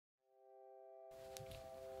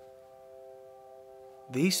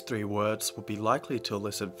These three words would be likely to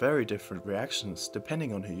elicit very different reactions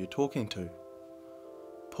depending on who you're talking to.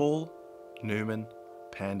 Paul, Newman,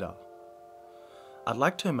 Panda. I'd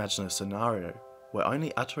like to imagine a scenario where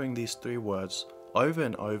only uttering these three words over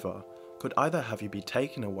and over could either have you be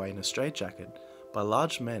taken away in a straitjacket by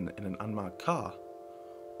large men in an unmarked car,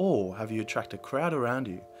 or have you attract a crowd around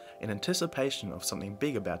you in anticipation of something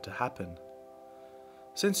big about to happen.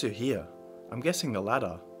 Since you're here, I'm guessing the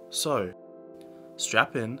latter, so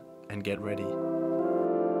strap in and get ready.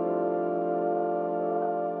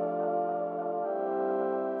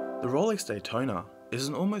 The Rolex Daytona is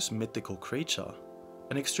an almost mythical creature,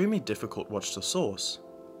 an extremely difficult watch to source,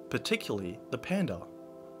 particularly the Panda.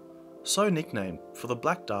 So nicknamed for the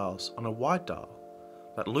black dials on a white dial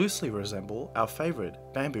that loosely resemble our favourite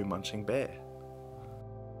bamboo munching bear.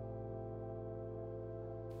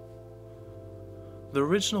 The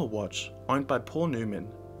original watch, owned by Paul Newman,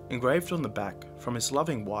 engraved on the back from his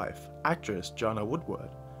loving wife, actress Joanna Woodward,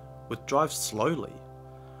 with Drive Slowly,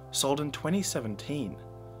 sold in 2017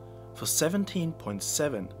 for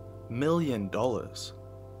 $17.7 million.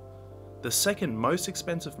 The second most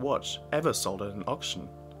expensive watch ever sold at an auction.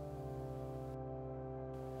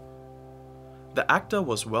 The actor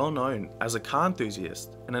was well known as a car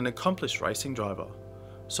enthusiast and an accomplished racing driver,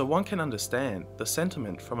 so one can understand the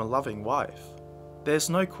sentiment from a loving wife. There's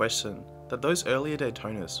no question that those earlier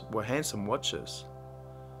Daytonas were handsome watches.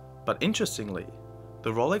 But interestingly,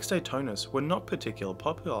 the Rolex Daytonas were not particularly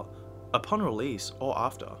popular upon release or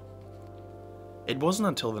after. It wasn't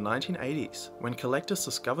until the 1980s when collectors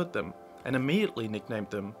discovered them and immediately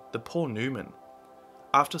nicknamed them the Paul Newman,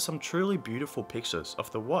 after some truly beautiful pictures of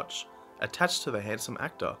the watch attached to the handsome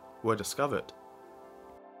actor were discovered.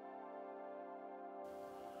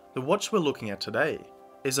 The watch we're looking at today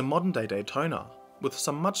is a modern day Daytona with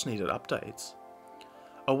some much needed updates.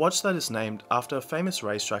 A watch that is named after a famous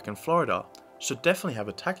racetrack in Florida should definitely have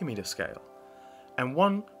a tachymeter scale, and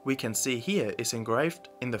one we can see here is engraved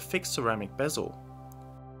in the fixed ceramic bezel.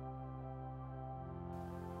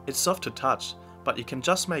 It's soft to touch, but you can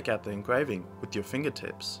just make out the engraving with your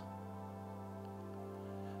fingertips.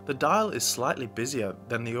 The dial is slightly busier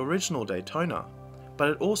than the original Daytona, but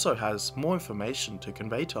it also has more information to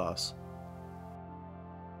convey to us.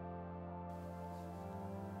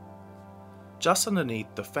 Just underneath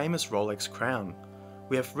the famous Rolex crown,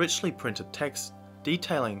 we have richly printed text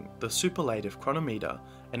detailing the superlative chronometer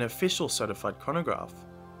and official certified chronograph.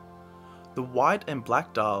 The white and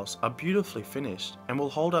black dials are beautifully finished and will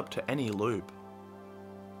hold up to any loop.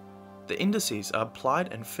 The indices are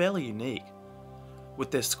applied and fairly unique,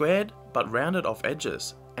 with their squared but rounded off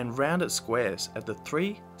edges and rounded squares at the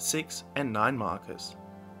 3, 6 and 9 markers.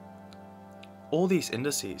 All these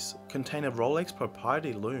indices contain a Rolex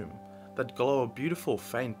proprietary lume that glow a beautiful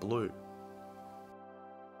faint blue.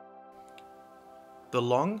 The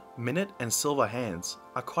long, minute and silver hands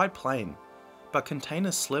are quite plain, but contain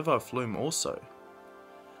a sliver of lume also.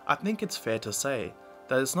 I think it's fair to say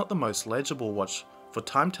that it's not the most legible watch for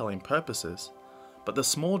time-telling purposes, but the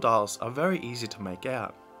small dials are very easy to make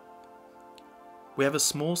out. We have a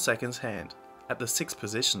small seconds hand at the 6th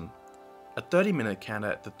position, a 30-minute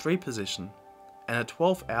counter at the 3 position, and a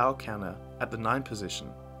 12-hour counter at the 9 position.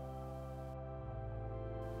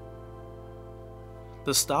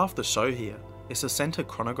 The star of the show here is the center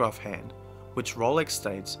chronograph hand, which Rolex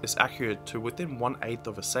states is accurate to within 1/8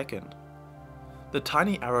 of a second. The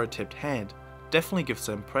tiny arrow-tipped hand definitely gives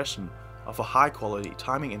the impression of a high-quality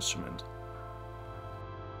timing instrument.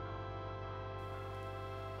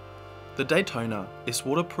 The Daytona is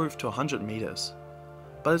waterproof to 100 meters,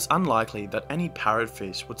 but it's unlikely that any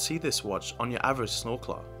parrotfish would see this watch on your average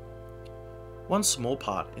snorkeler. One small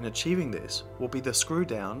part in achieving this will be the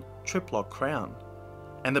screw-down trip-lock crown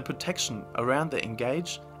and the protection around the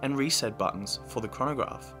engage and reset buttons for the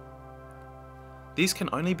chronograph. These can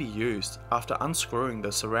only be used after unscrewing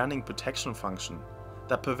the surrounding protection function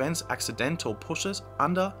that prevents accidental pushes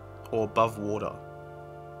under or above water.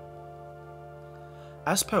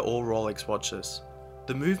 As per all Rolex watches,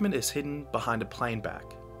 the movement is hidden behind a plain back.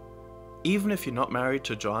 Even if you're not married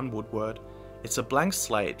to Joanna Woodward, it's a blank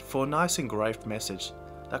slate for a nice engraved message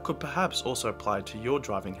that could perhaps also apply to your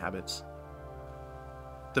driving habits.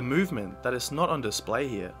 The movement that is not on display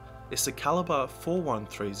here is the caliber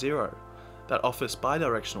 4130 that offers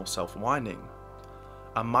bidirectional self-winding,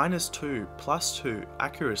 a -2/+2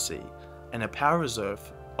 accuracy and a power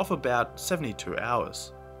reserve of about 72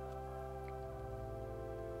 hours.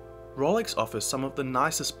 Rolex offers some of the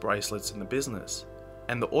nicest bracelets in the business,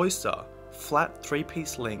 and the Oyster flat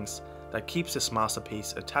 3-piece links that keeps this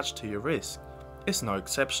masterpiece attached to your wrist is no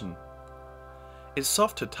exception. It's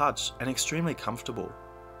soft to touch and extremely comfortable.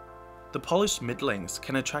 The polished mid-links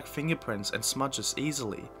can attract fingerprints and smudges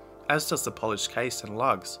easily, as does the polished case and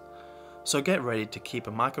lugs, so get ready to keep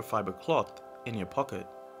a microfiber cloth in your pocket.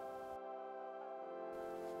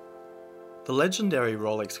 The legendary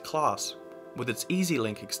Rolex clasp, with its Easy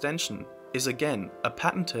Link extension, is again a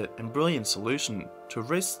patented and brilliant solution to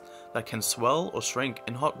wrists that can swell or shrink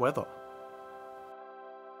in hot weather.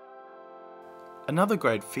 Another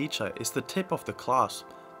great feature is the tip of the clasp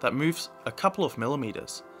that moves a couple of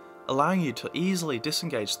millimeters, allowing you to easily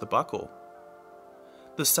disengage the buckle.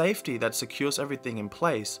 The safety that secures everything in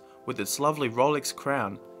place with its lovely Rolex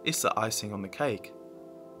crown is the icing on the cake.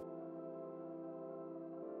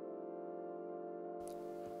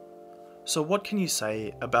 So what can you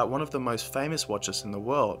say about one of the most famous watches in the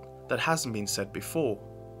world that hasn't been said before?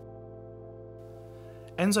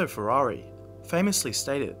 Enzo Ferrari famously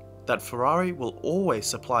stated that Ferrari will always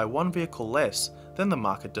supply one vehicle less than the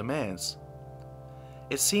market demands.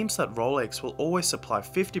 It seems that Rolex will always supply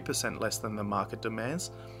 50% less than the market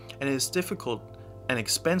demands, and it is difficult and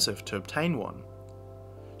expensive to obtain one.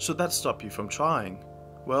 Should that stop you from trying?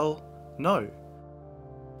 Well, no.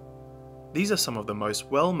 These are some of the most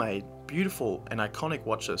well-made, beautiful and iconic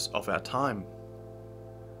watches of our time.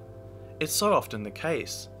 It's so often the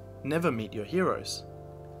case, never meet your heroes.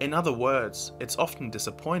 In other words, it's often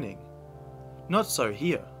disappointing. Not so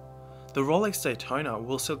here. The Rolex Daytona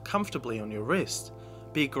will sit comfortably on your wrist,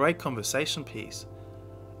 be a great conversation piece,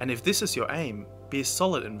 and if this is your aim, be a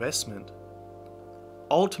solid investment.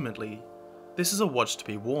 Ultimately, this is a watch to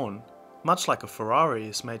be worn, much like a Ferrari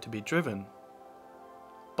is made to be driven.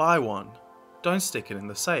 Buy one, don't stick it in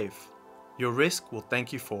the safe. Your wrist will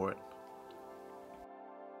thank you for it.